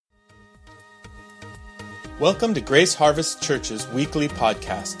Welcome to Grace Harvest Church's weekly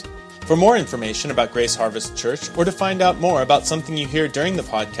podcast. For more information about Grace Harvest Church, or to find out more about something you hear during the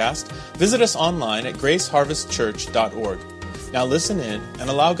podcast, visit us online at graceharvestchurch.org. Now listen in and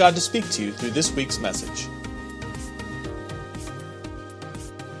allow God to speak to you through this week's message.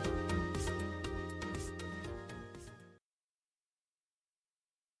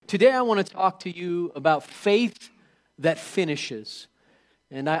 Today I want to talk to you about faith that finishes.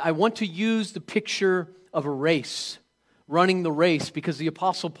 And I want to use the picture of a race, running the race, because the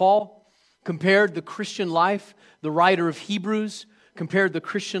Apostle Paul compared the Christian life, the writer of Hebrews compared the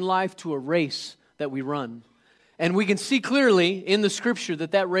Christian life to a race that we run. And we can see clearly in the Scripture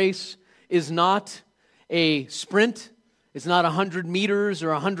that race is not a sprint, it's not 100 meters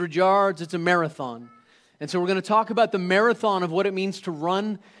or 100 yards, it's a marathon. And so we're going to talk about the marathon of what it means to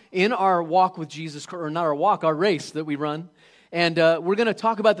run in our walk with Jesus, or not our walk, our race that we run. And we're going to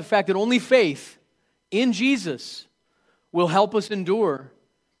talk about the fact that only faith in Jesus will help us endure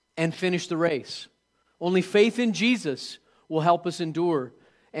and finish the race. Only faith in Jesus will help us endure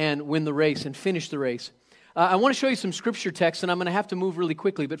and win the race and finish the race. I want to show you some scripture texts, and I'm going to have to move really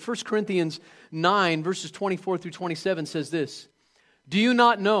quickly. But 1 Corinthians 9, verses 24 through 27 says this: "Do you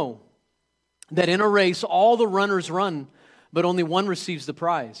not know that in a race all the runners run, but only one receives the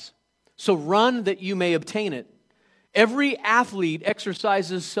prize? So run that you may obtain it. Every athlete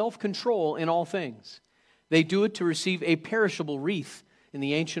exercises self-control in all things. They do it to receive a perishable wreath. In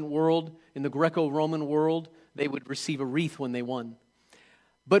the ancient world, in the Greco-Roman world, they would receive a wreath when they won.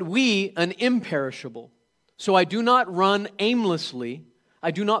 But we, an imperishable. So I do not run aimlessly.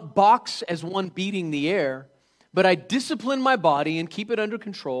 I do not box as one beating the air, but I discipline my body and keep it under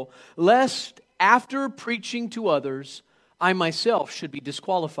control, lest after preaching to others, I myself should be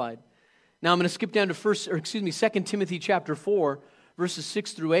disqualified." Now I'm going to skip down to 2 Timothy chapter 4, verses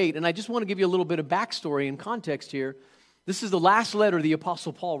 6 through 8, and I just want to give you a little bit of backstory and context here. This is the last letter the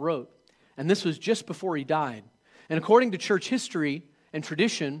Apostle Paul wrote, and this was just before he died. And according to church history and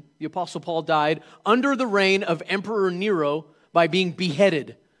tradition, the Apostle Paul died under the reign of Emperor Nero by being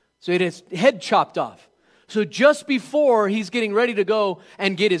beheaded. So he had his head chopped off. So just before he's getting ready to go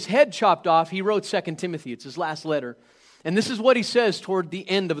and get his head chopped off, he wrote 2 Timothy. It's his last letter. And this is what he says toward the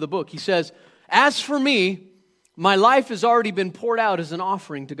end of the book. He says, "As for me, my life has already been poured out as an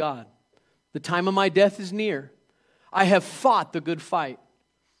offering to God. The time of my death is near. I have fought the good fight.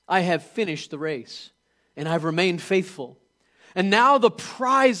 I have finished the race, and I've remained faithful. And now the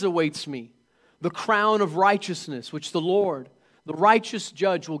prize awaits me, the crown of righteousness, which the Lord, the righteous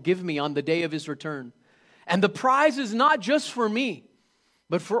judge, will give me on the day of his return. And the prize is not just for me,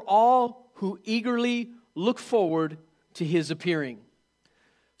 but for all who eagerly look forward to his appearing."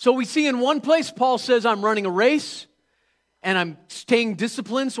 So we see in one place, Paul says, I'm running a race, and I'm staying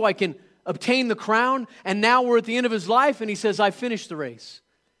disciplined so I can obtain the crown. And now we're at the end of his life, and he says, I finished the race,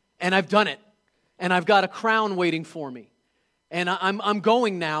 and I've done it, and I've got a crown waiting for me. And I'm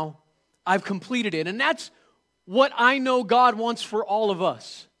going now. I've completed it. And that's what I know God wants for all of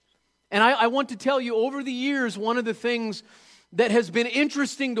us. And I want to tell you, over the years, one of the things that has been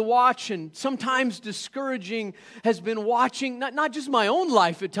interesting to watch and sometimes discouraging has been watching, not just my own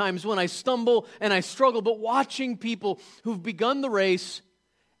life at times when I stumble and I struggle, but watching people who've begun the race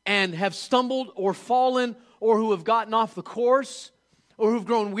and have stumbled or fallen, or who have gotten off the course, or who've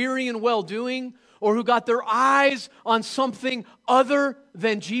grown weary in well-doing, or who got their eyes on something other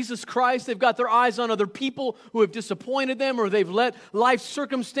than Jesus Christ. They've got their eyes on other people who have disappointed them, or they've let life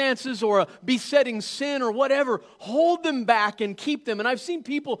circumstances or a besetting sin or whatever hold them back and keep them. And I've seen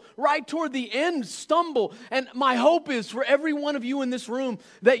people right toward the end stumble. And my hope is for every one of you in this room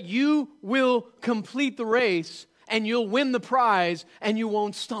that you will complete the race and you'll win the prize and you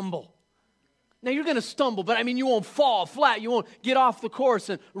won't stumble. Now, you're going to stumble, but you won't fall flat. You won't get off the course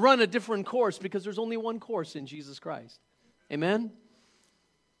and run a different course, because there's only one course in Jesus Christ. Amen?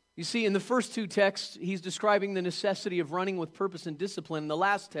 You see, in the first two texts, he's describing the necessity of running with purpose and discipline. In the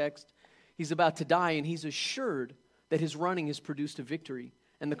last text, he's about to die, and he's assured that his running has produced a victory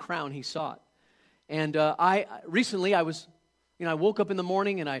and the crown he sought. And I woke up in the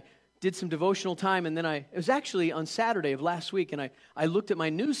morning and I did some devotional time, and then it was actually on Saturday of last week, and I looked at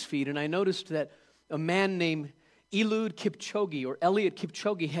my news feed, and I noticed that a man named Eliud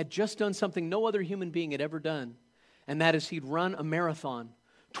Kipchoge had just done something no other human being had ever done, and that is he'd run a marathon,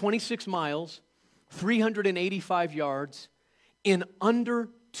 26 miles, 385 yards, in under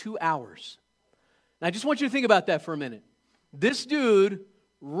 2 hours. Now, I just want you to think about that for a minute. This dude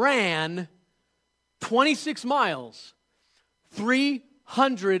ran 26 miles,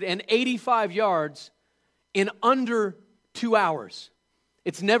 385 yards in under 2 hours.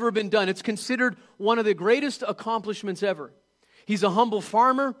 It's never been done. It's considered one of the greatest accomplishments ever. He's a humble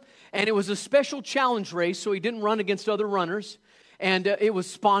farmer, and it was a special challenge race, so he didn't run against other runners. And it was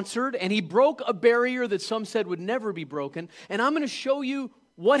sponsored, and he broke a barrier that some said would never be broken. And I'm going to show you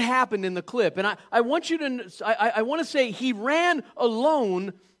what happened in the clip. And I want to say he ran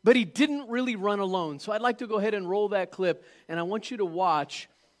alone, but he didn't really run alone. So I'd like to go ahead and roll that clip, and I want you to watch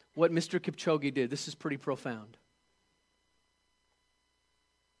what Mr. Kipchoge did. This is pretty profound.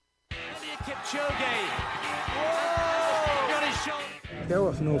 Kipchoge. There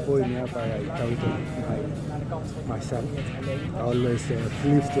was no boy nearby. I doubted myself. I always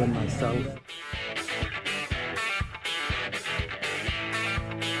believed in myself.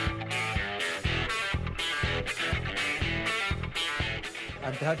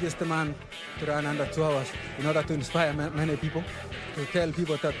 I'm the hardest man to run under 2 hours in order to inspire many people, to tell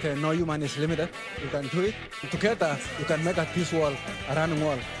people that no human is limited. You can do it. Together, you can make this world a running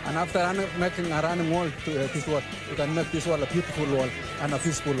world. And after making a running world to this world, you can make this world a beautiful world and a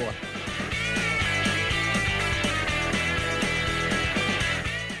peaceful world.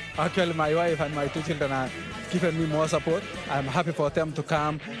 Actually, my wife and my 2 children are giving me more support. I'm happy for them to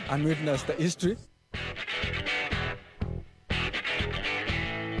come and witness the history.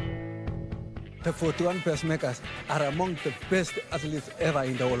 The 41 pacemakers are among the best athletes ever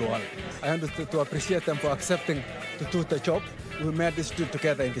in the whole world. I want to appreciate them for accepting to do the job. We made this trip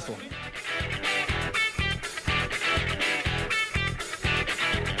together in this one.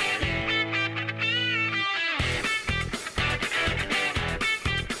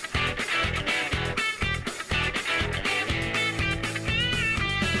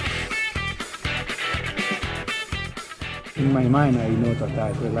 In my mind, I know that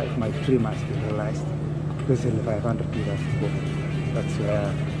I feel like my dream has been realized, especially 500 meters to go. That's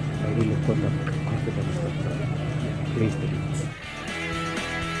where I really got the confidence that raised the limits.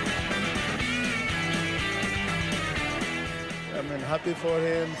 I'm happy for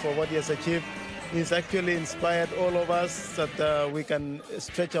him, for what he has achieved. He's actually inspired all of us that we can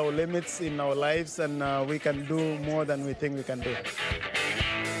stretch our limits in our lives and we can do more than we think we can do.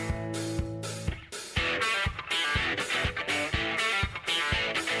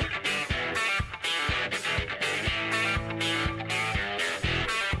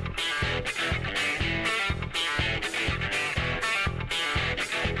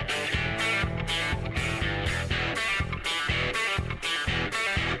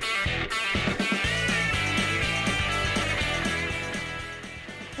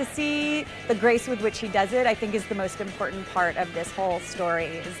 To see the grace with which he does it, I think, is the most important part of this whole story,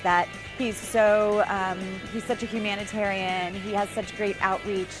 is that he's such a humanitarian. He has such great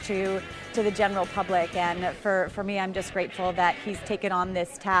outreach to the general public, and for me, I'm just grateful that he's taken on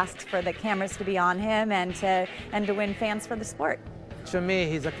this task for the cameras to be on him and to win fans for the sport. To me,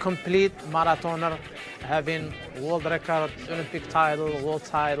 he's a complete marathoner, having world record, Olympic title, world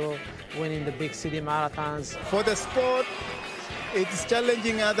title, winning the big city marathons. For the sport, it's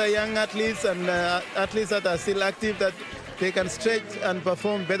challenging other young athletes and athletes that are still active, that they can stretch and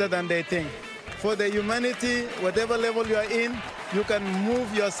perform better than they think. For the humanity, whatever level you are in, you can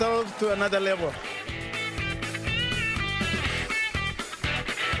move yourself to another level.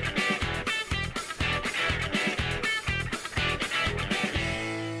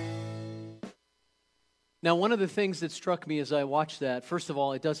 Now, one of the things that struck me as I watched that, first of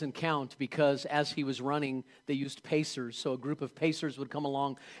all, it doesn't count because as he was running, they used pacers. So a group of pacers would come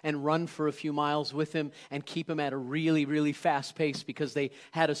along and run for a few miles with him and keep him at a really, really fast pace because they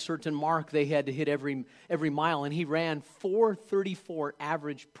had a certain mark they had to hit every mile. And he ran 4:34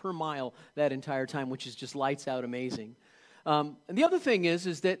 average per mile that entire time, which is just lights out amazing. And the other thing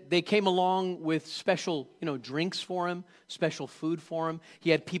is that they came along with special, drinks for him, special food for him.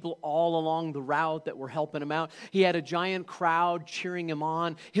 He had people all along the route that were helping him out. He had a giant crowd cheering him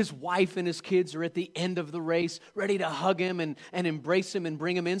on. His wife and his kids are at the end of the race, ready to hug him and embrace him and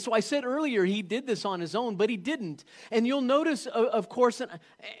bring him in. So I said earlier he did this on his own, but he didn't. And you'll notice, of course,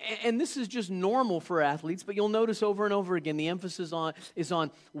 and this is just normal for athletes, but you'll notice over and over again the emphasis is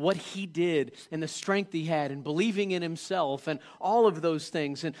on what he did and the strength he had and believing in himself and all of those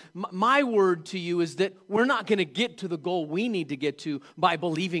things. And my word to you is that we're not going to get to the goal we need to get to by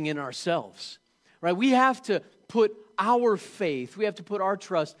believing in ourselves, right? We have to put our faith, we have to put our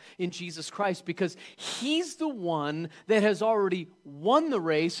trust in Jesus Christ because He's the one that has already won the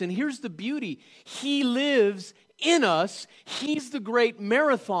race. And here's the beauty. He lives in us. He's the great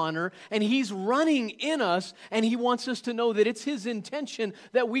marathoner, and He's running in us, and He wants us to know that it's His intention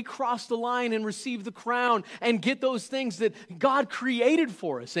that we cross the line and receive the crown and get those things that God created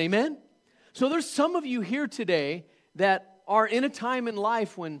for us. Amen? So there's some of you here today that are in a time in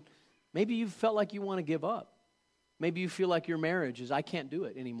life when maybe you felt like you want to give up. Maybe you feel like your marriage is, I can't do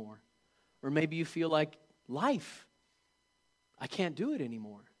it anymore. Or maybe you feel like life, I can't do it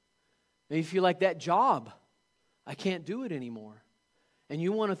anymore. Maybe you feel like that job, I can't do it anymore. And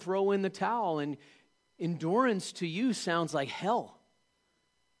you want to throw in the towel, and endurance to you sounds like hell.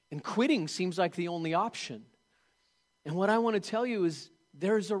 And quitting seems like the only option. And what I want to tell you is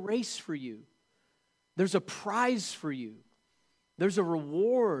there's a race for you. There's a prize for you. There's a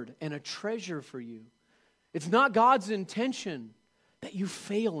reward and a treasure for you. It's not God's intention that you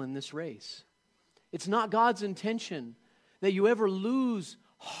fail in this race. It's not God's intention that you ever lose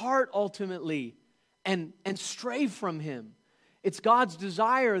heart ultimately and stray from Him. It's God's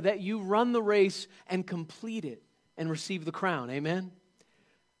desire that you run the race and complete it and receive the crown. Amen?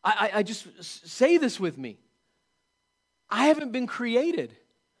 I just say this with me. I haven't been created.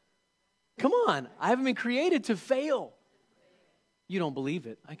 Come on. I haven't been created to fail. You don't believe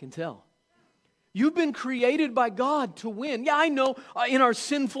it. I can tell. You've been created by God to win. Yeah, I know in our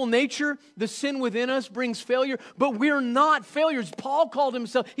sinful nature, the sin within us brings failure, but we're not failures. Paul called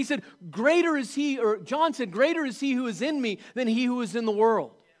himself, he said, greater is he, or John said, greater is he who is in me than he who is in the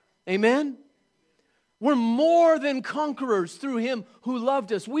world. Amen? We're more than conquerors through Him who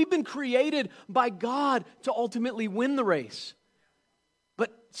loved us. We've been created by God to ultimately win the race.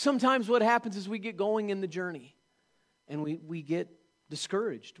 But sometimes what happens is we get going in the journey and we get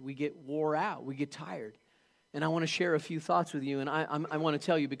discouraged, we get wore out, we get tired. And I want to share a few thoughts with you, and I want to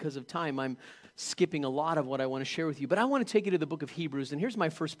tell you because of time, I'm skipping a lot of what I want to share with you. But I want to take you to the book of Hebrews, and here's my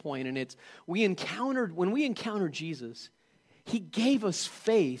first point, and it's when we encountered Jesus, He gave us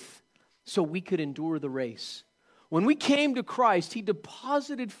faith so we could endure the race. When we came to Christ, He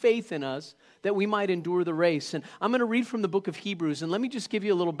deposited faith in us that we might endure the race. And I'm going to read from the book of Hebrews, and let me just give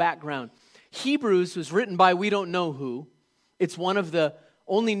you a little background. Hebrews was written by we don't know who. It's one of the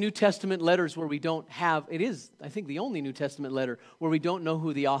only New Testament letters where we don't have, it is, I think, the only New Testament letter where we don't know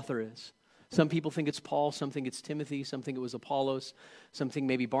who the author is. Some people think it's Paul, some think it's Timothy, some think it was Apollos, some think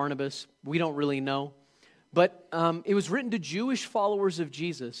maybe Barnabas. We don't really know. But it was written to Jewish followers of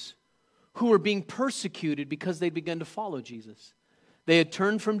Jesus who were being persecuted because they'd begun to follow Jesus. They had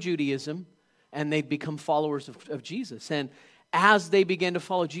turned from Judaism and they'd become followers of Jesus. And as they began to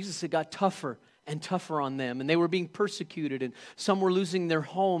follow Jesus, it got tougher and tougher on them. And they were being persecuted, and some were losing their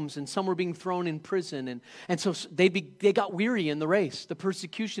homes, and some were being thrown in prison. And so they got weary in the race. The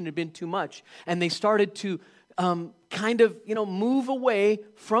persecution had been too much. And they started to move away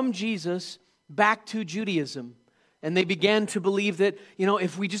from Jesus back to Judaism. And they began to believe that,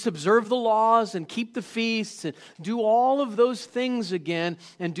 if we just observe the laws and keep the feasts and do all of those things again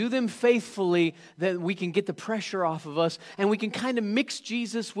and do them faithfully, that we can get the pressure off of us and we can kind of mix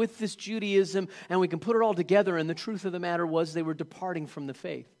Jesus with this Judaism and we can put it all together. And the truth of the matter was they were departing from the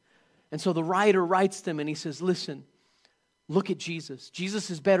faith. And so the writer writes them and he says, listen, look at Jesus. Jesus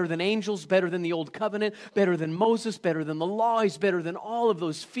is better than angels, better than the old covenant, better than Moses, better than the law. He's better than all of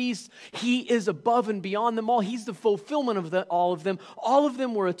those feasts. He is above and beyond them all. He's the fulfillment of all of them. All of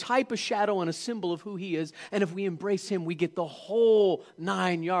them were a type, a shadow, and a symbol of who He is. And if we embrace Him, we get the whole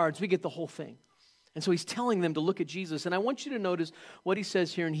 9 yards. We get the whole thing. And so He's telling them to look at Jesus. And I want you to notice what He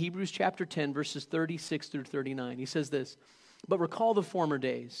says here in Hebrews chapter 10, verses 36 through 39. He says this, "But recall the former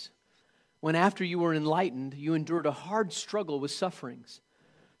days, when after you were enlightened, you endured a hard struggle with sufferings,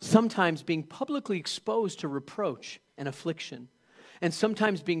 sometimes being publicly exposed to reproach and affliction, and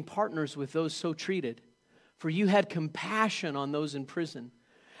sometimes being partners with those so treated. For you had compassion on those in prison,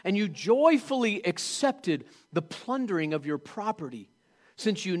 and you joyfully accepted the plundering of your property,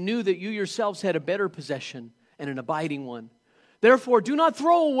 since you knew that you yourselves had a better possession and an abiding one. Therefore, do not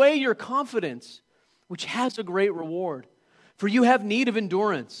throw away your confidence, which has a great reward, for you have need of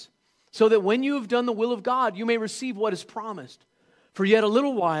endurance, so that when you have done the will of God, you may receive what is promised. For yet a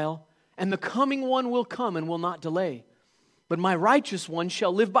little while, and the coming one will come and will not delay. But my righteous one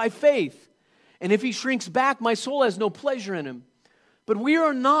shall live by faith. And if he shrinks back, my soul has no pleasure in him. But we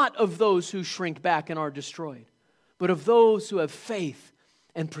are not of those who shrink back and are destroyed, but of those who have faith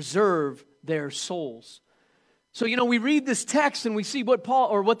and preserve their souls." So, we read this text and we see what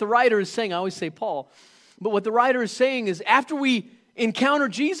the writer is saying. I always say Paul. But what the writer is saying is after we encounter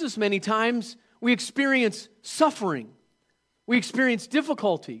Jesus many times, we experience suffering. We experience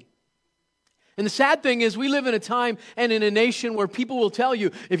difficulty. And the sad thing is we live in a time and in a nation where people will tell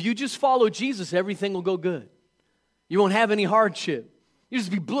you, if you just follow Jesus, everything will go good. You won't have any hardship. You'll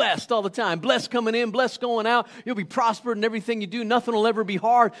just be blessed all the time. Blessed coming in, blessed going out. You'll be prospered in everything you do. Nothing will ever be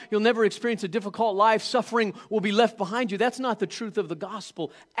hard. You'll never experience a difficult life. Suffering will be left behind you. That's not the truth of the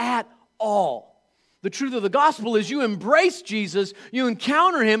gospel at all. The truth of the gospel is you embrace Jesus, you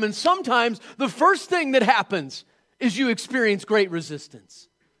encounter him, and sometimes the first thing that happens is you experience great resistance.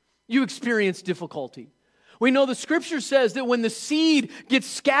 You experience difficulty. We know the scripture says that when the seed gets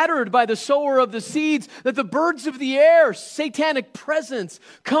scattered by the sower of the seeds, that the birds of the air, satanic presence,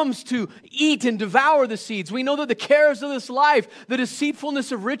 comes to eat and devour the seeds. We know that the cares of this life, the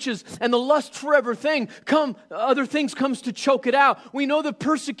deceitfulness of riches, and the lust for other things comes to choke it out. We know that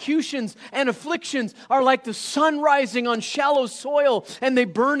persecutions and afflictions are like the sun rising on shallow soil and they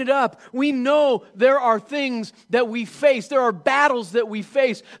burn it up. We know there are things that we face. There are battles that we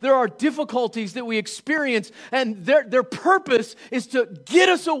face. There are difficulties that we experience. And their purpose is to get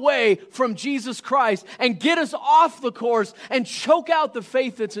us away from Jesus Christ and get us off the course and choke out the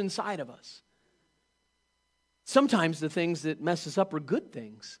faith that's inside of us. Sometimes the things that mess us up are good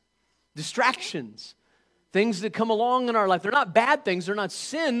things, distractions, things that come along in our life. They're not bad things, they're not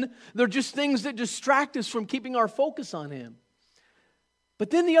sin, they're just things that distract us from keeping our focus on Him. But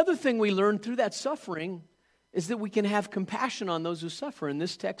then the other thing we learn through that suffering is that we can have compassion on those who suffer. And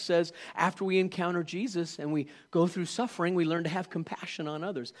this text says, after we encounter Jesus and we go through suffering, we learn to have compassion on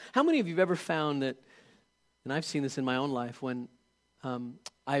others. How many of you have ever found that, and I've seen this in my own life, when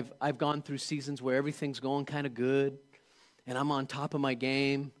I've gone through seasons where everything's going kind of good, and I'm on top of my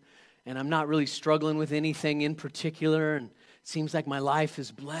game, and I'm not really struggling with anything in particular, and it seems like my life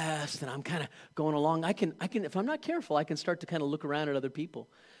is blessed, and I'm kind of going along. I can, if I'm not careful, I can start to kind of look around at other people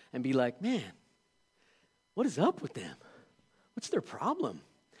and be like, man, what is up with them? What's their problem?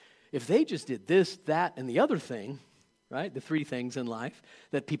 If they just did this, that, and the other thing, right? The three things in life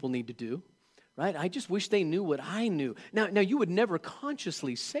that people need to do, right? I just wish they knew what I knew. Now you would never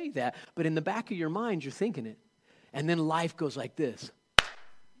consciously say that, but in the back of your mind, you're thinking it. And then life goes like this.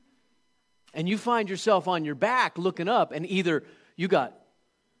 And you find yourself on your back looking up, and either you got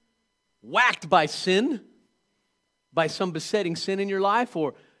whacked by sin, by some besetting sin in your life,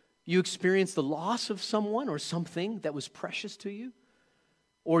 or you experienced the loss of someone or something that was precious to you,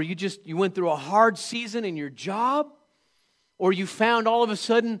 or you went through a hard season in your job, or you found all of a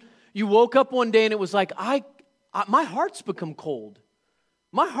sudden you woke up one day and it was like, my heart's become cold.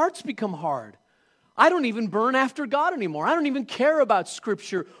 My heart's become hard. I don't even burn after God anymore. I don't even care about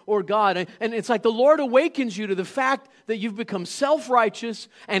Scripture or God. And it's like the Lord awakens you to the fact that you've become self-righteous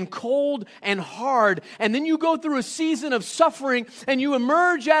and cold and hard. And then you go through a season of suffering and you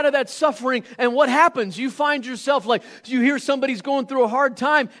emerge out of that suffering. And what happens? You find yourself like, you hear somebody's going through a hard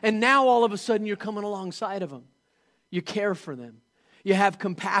time, and now all of a sudden you're coming alongside of them. You care for them. You have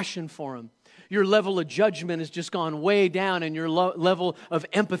compassion for them. Your level of judgment has just gone way down, and your level of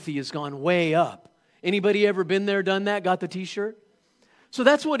empathy has gone way up. Anybody ever been there, done that, got the t-shirt? So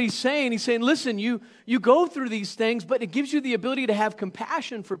that's what he's saying. He's saying, listen, you go through these things, but it gives you the ability to have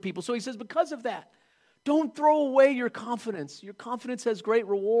compassion for people. So he says, because of that, don't throw away your confidence. Your confidence has great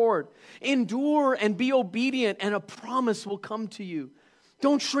reward. Endure and be obedient, and a promise will come to you.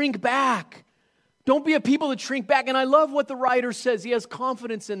 Don't shrink back. Don't be a people that shrink back. And I love what the writer says. He has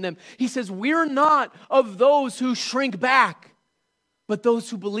confidence in them. He says, we're not of those who shrink back, but those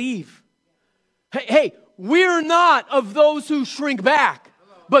who believe. Hey, we're not of those who shrink back,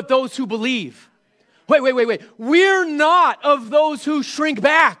 but those who believe. Wait. We're not of those who shrink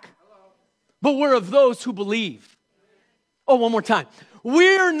back, but we're of those who believe. Oh, one more time.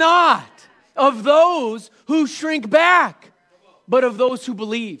 We're not of those who shrink back, but of those who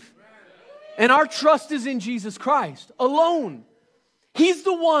believe. And our trust is in Jesus Christ alone. He's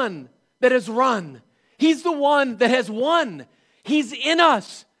the one that has run. He's the one that has won. He's in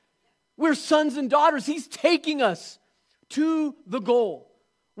us. We're sons and daughters. He's taking us to the goal.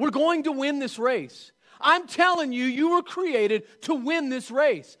 We're going to win this race. I'm telling you, you were created to win this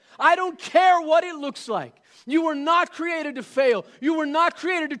race. I don't care what it looks like. You were not created to fail. You were not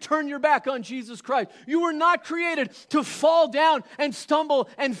created to turn your back on Jesus Christ. You were not created to fall down and stumble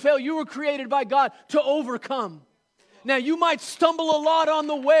and fail. You were created by God to overcome. Now, you might stumble a lot on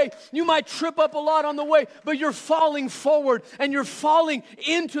the way. You might trip up a lot on the way, but you're falling forward and you're falling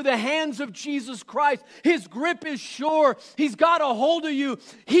into the hands of Jesus Christ. His grip is sure. He's got a hold of you.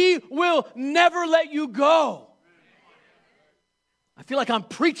 He will never let you go. I feel like I'm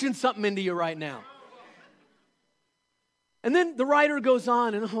preaching something into you right now. And then the writer goes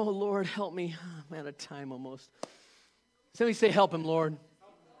on, and oh, Lord, help me. I'm out of time almost. Somebody say, help him, Lord.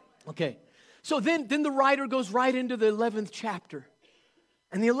 Okay. So then the writer goes right into the 11th chapter.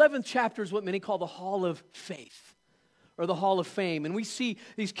 And the 11th chapter is what many call the Hall of Faith or the Hall of Fame. And we see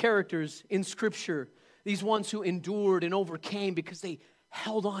these characters in Scripture, these ones who endured and overcame because they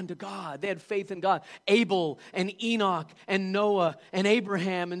held on to God. They had faith in God. Abel and Enoch and Noah and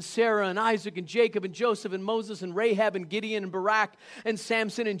Abraham and Sarah and Isaac and Jacob and Joseph and Moses and Rahab and Gideon and Barak and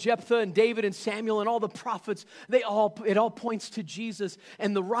Samson and Jephthah and David and Samuel and all the prophets. It all points to Jesus.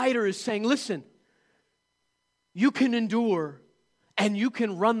 And the writer is saying, listen, you can endure and you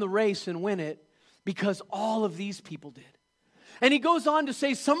can run the race and win it because all of these people did. And he goes on to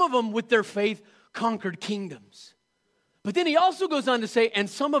say some of them with their faith conquered kingdoms. But then he also goes on to say, and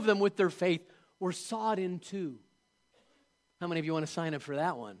some of them with their faith were sawed in two. How many of you want to sign up for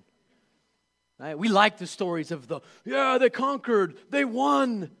that one? Right? We like the stories of they conquered, they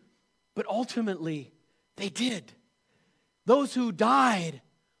won. But ultimately, they did. Those who died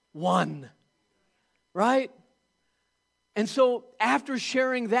won. Right? And so after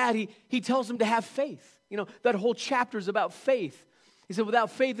sharing that, he tells them to have faith. You know, that whole chapter is about faith. He said,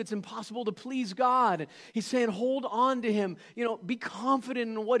 without faith, it's impossible to please God. He's saying, hold on to Him. You know, be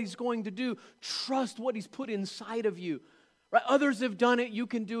confident in what He's going to do. Trust what He's put inside of you. Right? Others have done it. You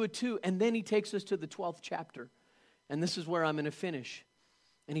can do it too. And then he takes us to the 12th chapter. And this is where I'm going to finish.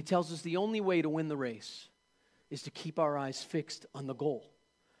 And he tells us the only way to win the race is to keep our eyes fixed on the goal.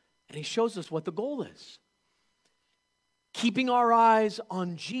 And he shows us what the goal is. Keeping our eyes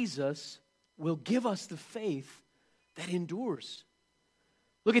on Jesus will give us the faith that endures.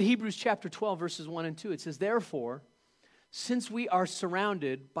 Look at Hebrews chapter 12, verses 1 and 2. It says, therefore, since we are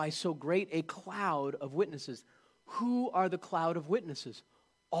surrounded by so great a cloud of witnesses. Who are the cloud of witnesses?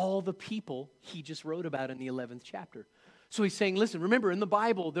 All the people he just wrote about in the 11th chapter. So he's saying, listen, remember, in the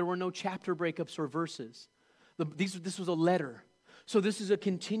Bible, there were no chapter breakups or verses. This was a letter. So this is a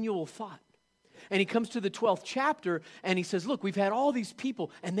continual thought. And he comes to the 12th chapter and he says, look, we've had all these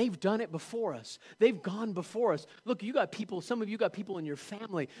people and they've done it before us. They've gone before us. Look, you got people, some of you got people in your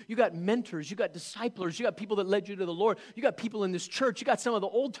family. You got mentors. You got disciplers. You got people that led you to the Lord. You got people in this church. You got some of the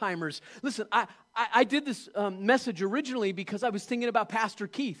old timers. Listen, I did this message originally because I was thinking about Pastor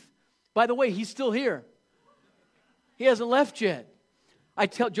Keith. By the way, he's still here. He hasn't left yet. I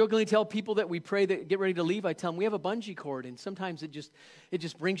jokingly tell people that we pray that get ready to leave. I tell them we have a bungee cord, and sometimes it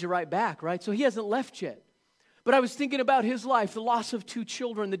just brings you right back, right? So he hasn't left yet. But I was thinking about his life, the loss of 2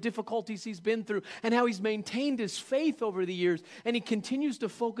 children, the difficulties he's been through, and how he's maintained his faith over the years, and he continues to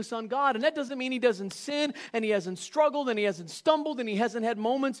focus on God. And that doesn't mean he doesn't sin, and he hasn't struggled, and he hasn't stumbled, and he hasn't had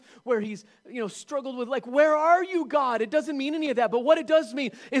moments where he's, struggled with, like, where are you, God? It doesn't mean any of that. But what it does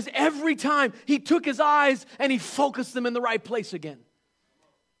mean is every time he took his eyes and he focused them in the right place again.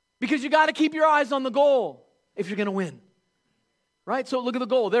 Because you got to keep your eyes on the goal if you're going to win. Right? So look at the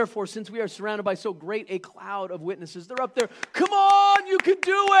goal. Therefore, since we are surrounded by so great a cloud of witnesses, they're up there. Come on, you can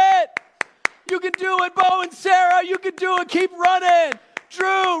do it. You can do it, Bo and Sarah. You can do it. Keep running.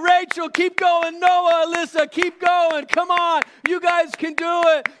 Drew, Rachel, keep going. Noah, Alyssa, keep going. Come on. You guys can do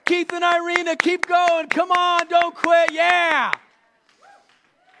it. Keith and Irina, keep going. Come on, don't quit. Yeah.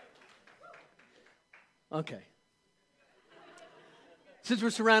 Okay. Since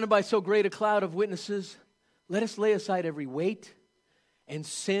we're surrounded by so great a cloud of witnesses, let us lay aside every weight and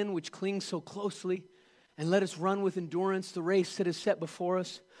sin which clings so closely, and let us run with endurance the race that is set before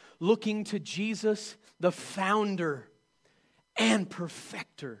us, looking to Jesus, the founder and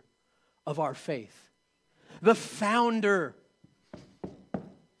perfecter of our faith. The founder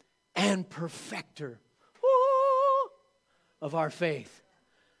and perfecter of our faith.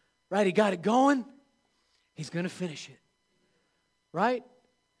 Right? He got it going. He's going to finish it. Right?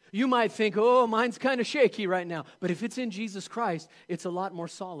 You might think, oh, mine's kind of shaky right now. But if it's in Jesus Christ, it's a lot more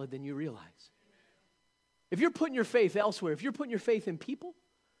solid than you realize. If you're putting your faith elsewhere, if you're putting your faith in people,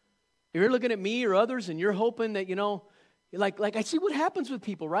 if you're looking at me or others and you're hoping that, like I see what happens with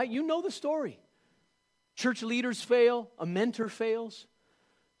people, right? You know the story. Church leaders fail, a mentor fails,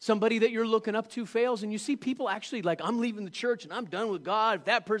 somebody that you're looking up to fails, and you see people actually like, I'm leaving the church and I'm done with God.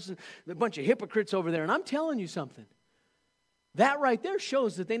 That person, a bunch of hypocrites over there. And I'm telling you something. That right there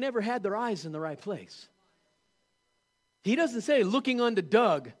shows that they never had their eyes in the right place. He doesn't say, looking unto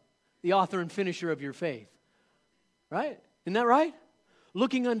Doug, the author and finisher of your faith. Right? Isn't that right?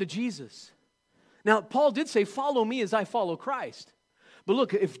 Looking unto Jesus. Now, Paul did say, follow me as I follow Christ. But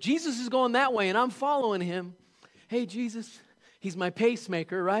look, if Jesus is going that way and I'm following him, hey, Jesus, he's my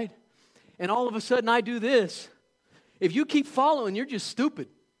pacemaker, right? And all of a sudden I do this. If you keep following, you're just stupid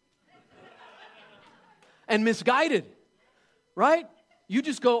and misguided. Right? You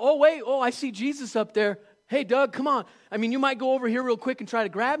just go, oh, wait, I see Jesus up there. Hey, Doug, come on. I mean, you might go over here real quick and try to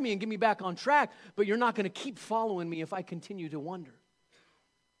grab me and get me back on track, but you're not going to keep following me if I continue to wonder.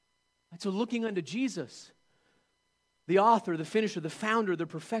 Right? So looking unto Jesus. The author, the finisher, the founder, the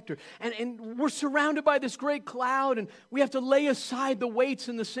perfecter. And we're surrounded by this great cloud, and we have to lay aside the weights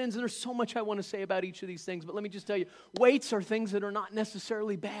and the sins. And there's so much I want to say about each of these things, but let me just tell you, weights are things that are not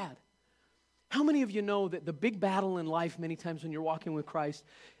necessarily bad. How many of you know that the big battle in life many times when you're walking with Christ,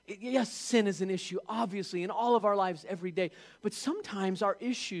 yes, sin is an issue, obviously, in all of our lives every day. But sometimes our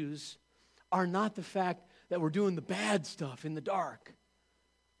issues are not the fact that we're doing the bad stuff in the dark.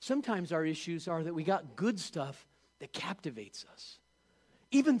 Sometimes our issues are that we got good stuff that captivates us.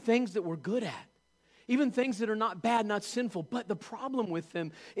 Even things that we're good at. Even things that are not bad, not sinful. But the problem with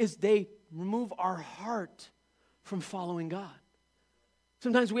them is they remove our heart from following God.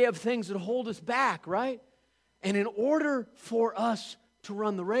 Sometimes we have things that hold us back, right? And in order for us to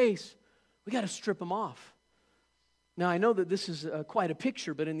run the race, we got to strip them off. Now, I know that this is quite a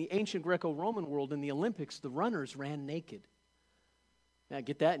picture, but in the ancient Greco-Roman world, in the Olympics, the runners ran naked. Now,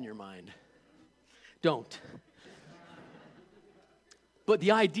 get that in your mind. Don't. But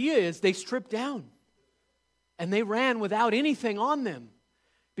the idea is they stripped down and they ran without anything on them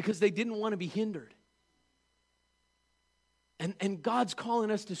because they didn't want to be hindered. And God's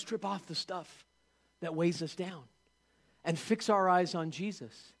calling us to strip off the stuff that weighs us down and fix our eyes on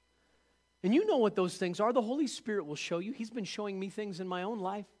Jesus. And you know what those things are. The Holy Spirit will show you. He's been showing me things in my own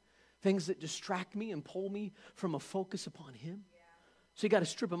life, things that distract me and pull me from a focus upon Him. So you got to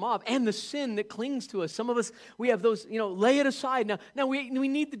strip them off. And the sin that clings to us. Some of us, we have those, lay it aside. Now we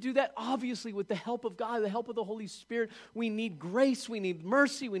need to do that, obviously, with the help of God, the help of the Holy Spirit. We need grace. We need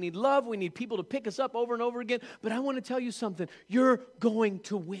mercy. We need love. We need people to pick us up over and over again. But I want to tell you something. You're going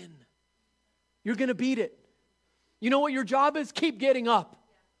to win. You're going to beat it. You know what your job is? Keep getting up.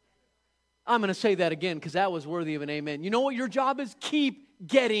 I'm going to say that again because that was worthy of an amen. You know what your job is? Keep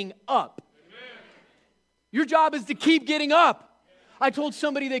getting up. Amen. Your job is to keep getting up. I told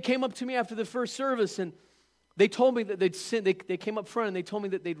somebody, they came up to me after the first service and they told me that they'd sinned. They came up front and they told me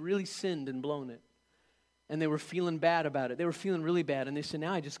that they'd really sinned and blown it. And they were feeling bad about it. They were feeling really bad. And they said,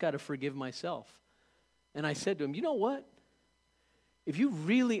 now I just got to forgive myself. And I said to them, you know what? If you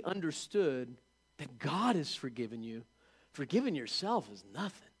really understood that God has forgiven you, forgiving yourself is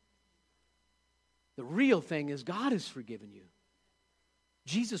nothing. The real thing is God has forgiven you.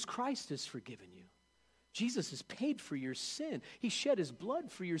 Jesus Christ has forgiven you. Jesus has paid for your sin. He shed His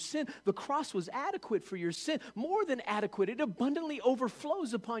blood for your sin. The cross was adequate for your sin. More than adequate. It abundantly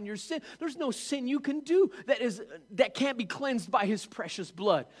overflows upon your sin. There's no sin you can do that can't be cleansed by His precious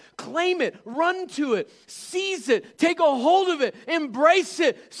blood. Claim it. Run to it. Seize it. Take a hold of it. Embrace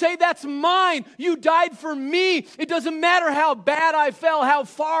it. Say, that's mine. You died for me. It doesn't matter how bad I fell, how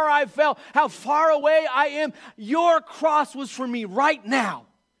far I fell, how far away I am. Your cross was for me right now.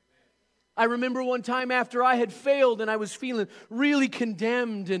 I remember one time after I had failed and I was feeling really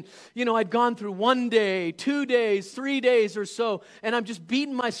condemned and, I'd gone through 1 day, 2 days, 3 days or so, and I'm just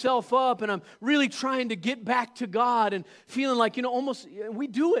beating myself up and I'm really trying to get back to God and feeling like, almost, we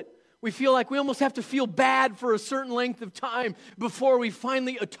do it. We feel like we almost have to feel bad for a certain length of time before we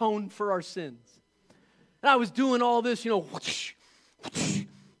finally atone for our sins. And I was doing all this, whoosh, whoosh,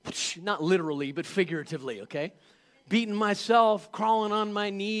 whoosh, not literally, but figuratively, okay? Beating myself, crawling on my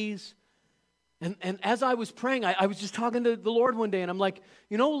knees. And as I was praying, I was just talking to the Lord one day, and I'm like,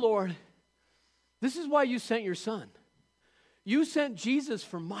 Lord, this is why you sent your Son. You sent Jesus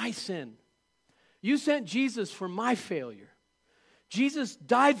for my sin. You sent Jesus for my failure. Jesus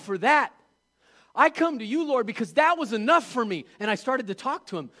died for that. I come to you, Lord, because that was enough for me. And I started to talk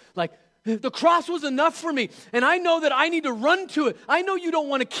to Him like, the cross was enough for me, and I know that I need to run to it. I know you don't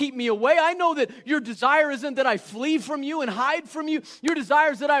want to keep me away. I know that your desire isn't that I flee from you and hide from you. Your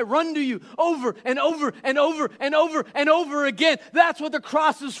desire is that I run to you over and over and over and over and over again. That's what the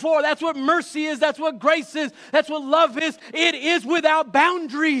cross is for. That's what mercy is. That's what grace is. That's what love is. It is without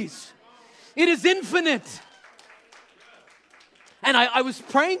boundaries. It is infinite. And I was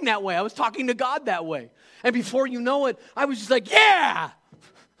praying that way. I was talking to God that way. And before you know it, I was just like, yeah!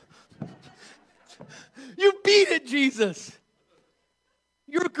 You beat it, Jesus.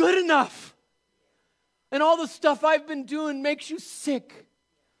 You're good enough. And all the stuff I've been doing makes you sick.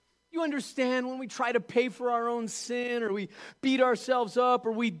 You understand when we try to pay for our own sin or we beat ourselves up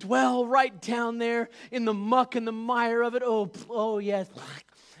or we dwell right down there in the muck and the mire of it. Oh yes.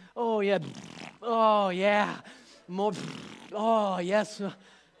 Oh yeah. Oh yeah. More. Oh yes.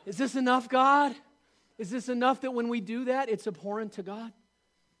 Is this enough, God? Is this enough that when we do that, it's abhorrent to God?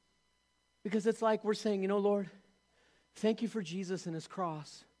 Because it's like we're saying, Lord, thank you for Jesus and His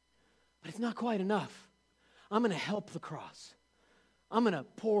cross, but it's not quite enough. I'm going to help the cross. I'm going to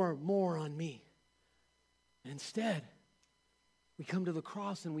pour more on me. And instead, we come to the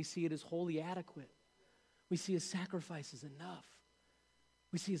cross and we see it as wholly adequate. We see his sacrifice is enough.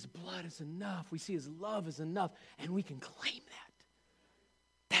 We see his blood is enough. We see his love is enough. And we can claim that.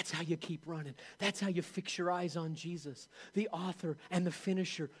 That's how you keep running. That's how you fix your eyes on Jesus, the author and the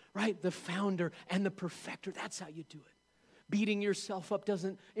finisher, right? The founder and the perfecter. That's how you do it. Beating yourself up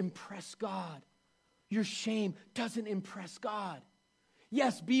doesn't impress God. Your shame doesn't impress God.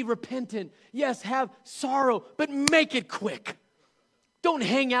 Yes, be repentant. Yes, have sorrow, but make it quick. Don't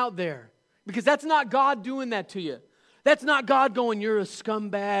hang out there, because that's not God doing that to you. That's not God going, you're a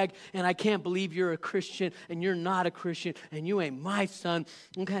scumbag, and I can't believe you're a Christian, and you're not a Christian, and you ain't my son.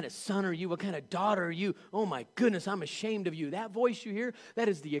 What kind of son are you? What kind of daughter are you? Oh my goodness, I'm ashamed of you. That voice you hear, that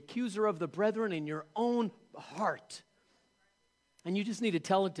is the accuser of the brethren in your own heart. And you just need to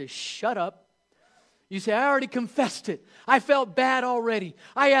tell it to shut up. You say, I already confessed it. I felt bad already.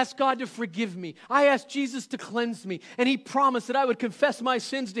 I asked God to forgive me. I asked Jesus to cleanse me. And he promised that I would confess my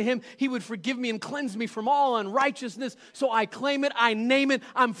sins to him. He would forgive me and cleanse me from all unrighteousness. So I claim it. I name it.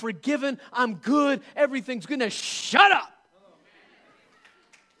 I'm forgiven. I'm good. Everything's good. Now shut up.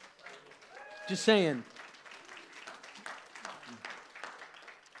 Just saying.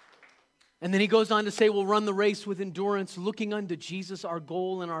 And then he goes on to say, we'll run the race with endurance, looking unto Jesus, our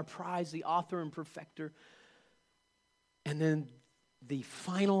goal and our prize, the author and perfecter. And then the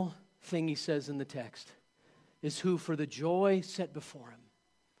final thing he says in the text is who, for the joy set before him,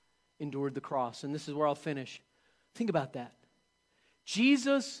 endured the cross. And this is where I'll finish. Think about that.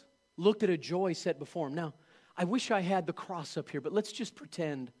 Jesus looked at a joy set before him. Now, I wish I had the cross up here, but let's just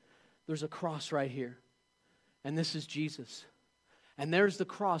pretend there's a cross right here. And this is Jesus. And there's the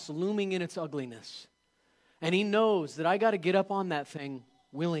cross looming in its ugliness. And he knows that I got to get up on that thing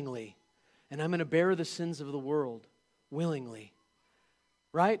willingly. And I'm going to bear the sins of the world willingly.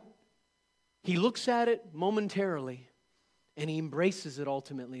 Right? He looks at it momentarily. And he embraces it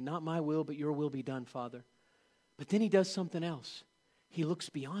ultimately. Not my will, but your will be done, Father. But then he does something else. He looks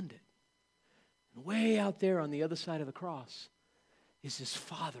beyond it. And way out there on the other side of the cross is his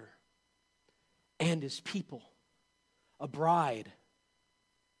Father and his people. A bride.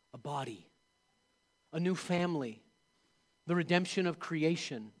 A body, a new family, the redemption of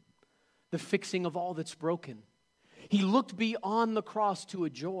creation, the fixing of all that's broken. He looked beyond the cross to a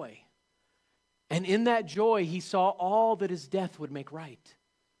joy. And in that joy, he saw all that his death would make right.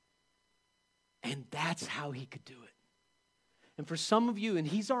 And that's how he could do it. And for some of you, and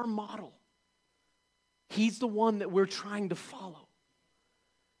he's our model. He's the one that we're trying to follow.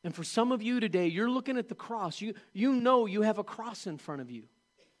 And for some of you today, you're looking at the cross. You know you have a cross in front of you.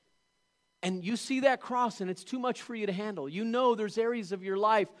 And you see that cross and it's too much for you to handle. You know there's areas of your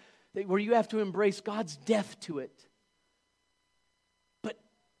life where you have to embrace God's death to it. But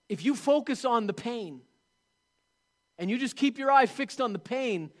if you focus on the pain and you just keep your eye fixed on the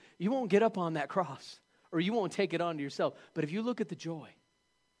pain, you won't get up on that cross or you won't take it onto yourself. But if you look at the joy,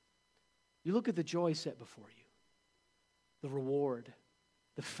 you look at the joy set before you, the reward,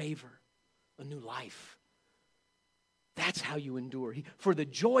 the favor, a new life. That's how you endure. For the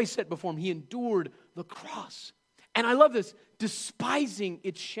joy set before him, he endured the cross. And I love this, despising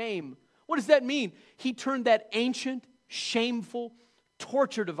its shame. What does that mean? He turned that ancient, shameful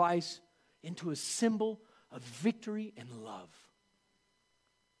torture device into a symbol of victory and love.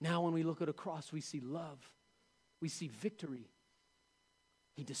 Now when we look at a cross, we see love. We see victory.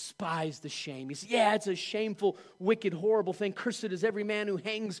 He despised the shame. He said, yeah, it's a shameful, wicked, horrible thing. Cursed is every man who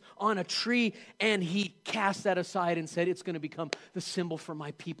hangs on a tree. And he cast that aside and said, it's going to become the symbol for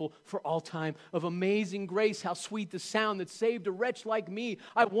my people for all time. Of amazing grace, how sweet the sound that saved a wretch like me.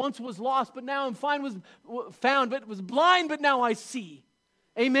 I once was lost, but now I'm found, but was blind, but now I see.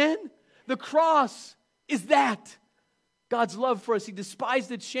 Amen? The cross is that. God's love for us. He despised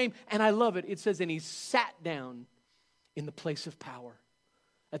its shame. And I love it. It says, and he sat down in the place of power.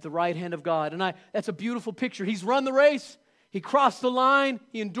 At the right hand of God. And that's a beautiful picture. He's run the race. He crossed the line.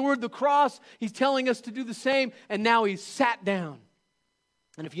 He endured the cross. He's telling us to do the same. And now he's sat down.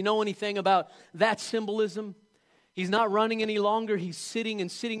 And if you know anything about that symbolism, he's not running any longer. He's sitting,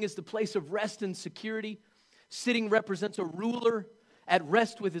 and sitting is the place of rest and security. Sitting represents a ruler at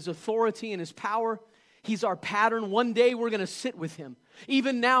rest with his authority and his power. He's our pattern. One day we're going to sit with him.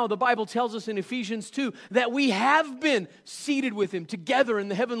 Even now, the Bible tells us in Ephesians 2 that we have been seated with him together in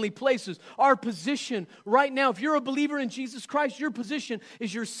the heavenly places. Our position right now, if you're a believer in Jesus Christ, your position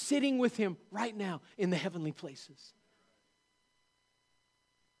is you're sitting with him right now in the heavenly places.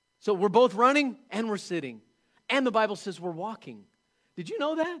 So we're both running and we're sitting. And the Bible says we're walking. Did you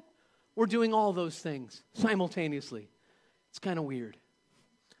know that? We're doing all those things simultaneously. It's kind of weird.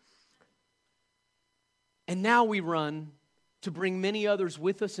 And now we run to bring many others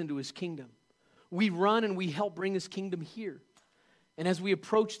with us into his kingdom. we run and we help bring His kingdom here. And as we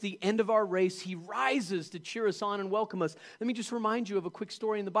approach the end of our race, He rises to cheer us on and welcome us. Let me just remind you of a quick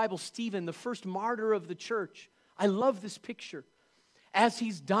story in the Bible. Stephen, the first martyr of the church. I love this picture. As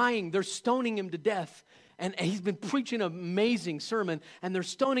he's dying, they're stoning him to death. And he's been preaching an amazing sermon, and they're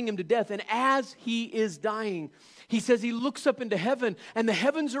stoning him to death. And as he is dying, he says he looks up into heaven, and the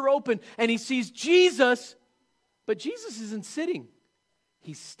heavens are open, and he sees Jesus, but Jesus isn't sitting.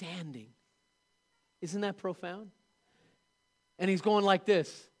 He's standing. Isn't that profound? And he's going like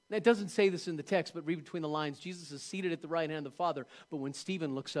this. It doesn't say this in the text, but read between the lines. Jesus is seated at the right hand of the Father, but when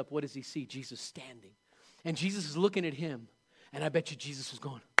Stephen looks up, what does he see? Jesus standing. And Jesus is looking at him, and I bet you Jesus was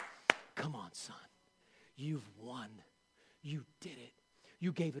going, come on, son. You've won. You did it.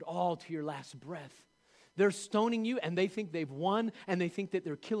 You gave it all to your last breath. They're stoning you, and they think they've won, and they think that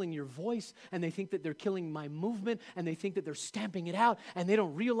they're killing your voice, and they think that they're killing my movement, and they think that they're stamping it out, and they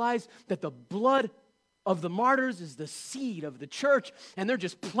don't realize that the blood of the martyrs is the seed of the church, and they're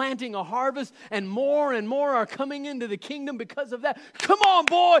just planting a harvest, and more are coming into the kingdom because of that. Come on,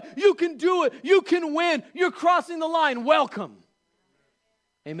 boy, you can do it. You can win. You're crossing the line. Welcome.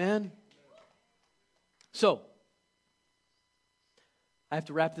 Amen. So, I have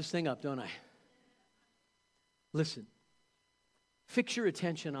to wrap this thing up, don't I? Listen, fix your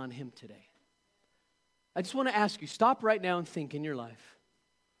attention on Him today. I just want to ask you, stop right now and think in your life,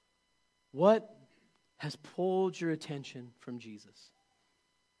 what has pulled your attention from Jesus?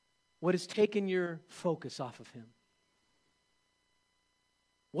 What has taken your focus off of Him?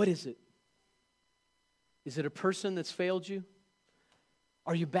 What is it? Is it a person that's failed you?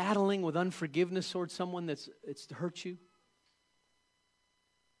 Are you battling with unforgiveness towards someone that's hurt you?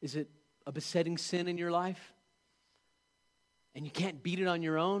 Is it a besetting sin in your life? And you can't beat it on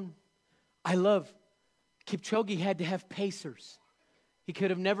your own? I love, Kipchoge had to have pacers. He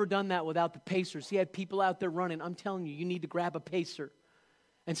could have never done that without the pacers. He had people out there running. I'm telling you, you need to grab a pacer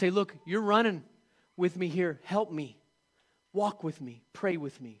and say, look, you're running with me here. Help me. Walk with me. Pray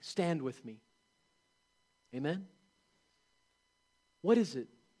with me. Stand with me. Amen? What is it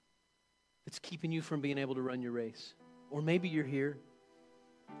that's keeping you from being able to run your race? Or maybe you're here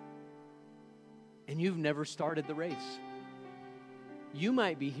and you've never started the race. You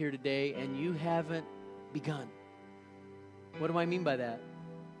might be here today and you haven't begun. What do I mean by that?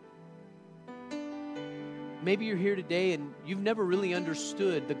 Maybe you're here today and you've never really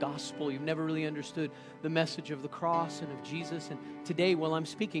understood the gospel. You've never really understood the message of the cross and of Jesus. And today, while I'm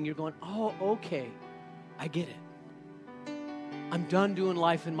speaking, you're going, oh, okay, I get it. I'm done doing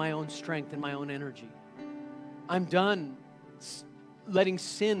life in my own strength and my own energy. I'm done letting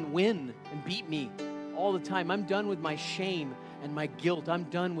sin win and beat me all the time. I'm done with my shame and my guilt. I'm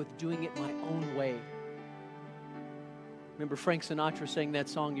done with doing it my own way. Remember Frank Sinatra sang that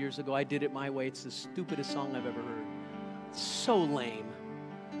song years ago, I Did It My Way. It's the stupidest song I've ever heard. It's so lame.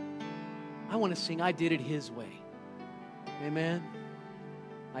 I want to sing, I did it His way. Amen?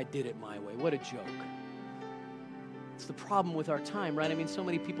 I did it my way. What a joke. It's the problem with our time, right? I mean, so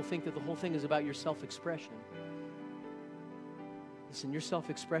many people think that the whole thing is about your self-expression. Listen, your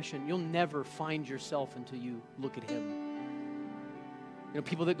self-expression, you'll never find yourself until you look at Him. You know,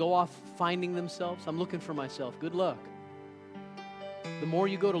 people that go off finding themselves, I'm looking for myself. Good luck. The more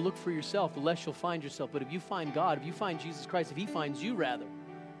you go to look for yourself, the less you'll find yourself. But if you find God, if you find Jesus Christ, if He finds you rather,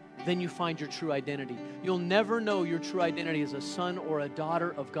 then you find your true identity. You'll never know your true identity as a son or a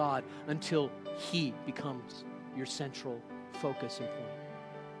daughter of God until He becomes your central focus and point.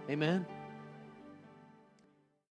 Amen?